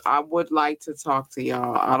 though. I would like to talk to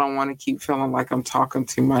y'all. I don't want to keep feeling like I'm talking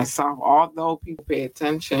to myself. Although people pay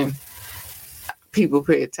attention,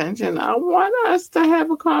 I want us to have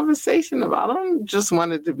a conversation about it. I don't just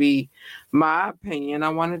want it to be my opinion. I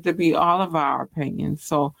want it to be all of our opinions.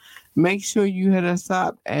 So make sure you hit us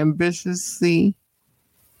up, ambitiously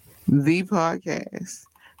the podcast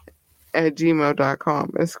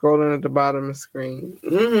 @gmail.com. It's scrolling at the bottom of the screen.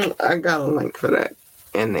 I got a link for that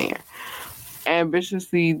in there.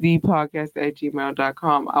 Ambitiously the podcast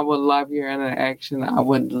 @gmail.com. I would love your interaction. I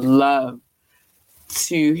would love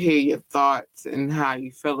to hear your thoughts and how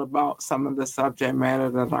you feel about some of the subject matter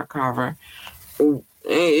that I cover.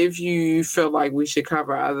 If you feel like we should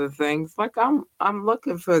cover other things, like I'm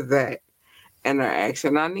looking for that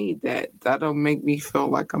interaction. I need that. That'll make me feel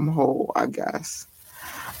like I'm whole, I guess.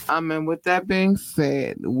 And with that being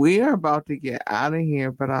said, we are about to get out of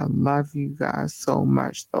here, but I love you guys so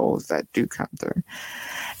much, those that do come through.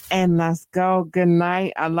 And let's go. Good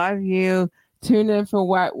night. I love you. Tune in for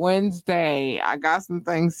Wet Wednesday. I got some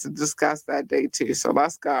things to discuss that day too, so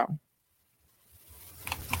let's go.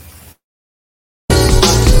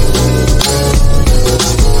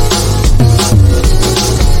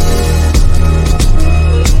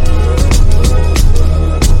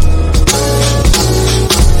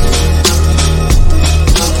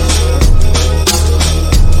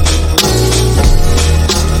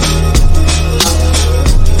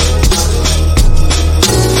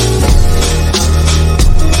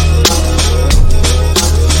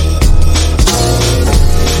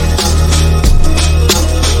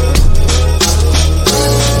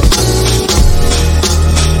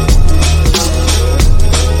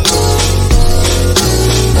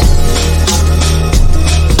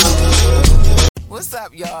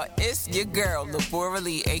 Your girl,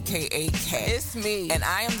 Laborally, aka Podcast. It's me, and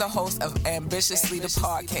I am the host of Ambitiously the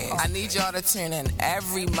Podcast. I need y'all to tune in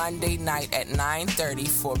every Monday night at 9:30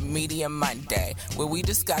 for Media Monday, where we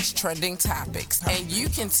discuss trending topics. And you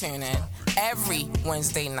can tune in every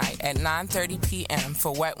Wednesday night at 9:30 p.m.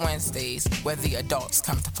 for Wet Wednesdays, where the adults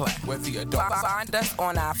come to play. Find us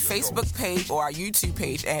on our Facebook page or our YouTube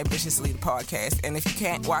page, Ambitiously the Podcast. And if you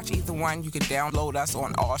can't watch either one, you can download us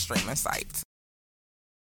on all streaming sites.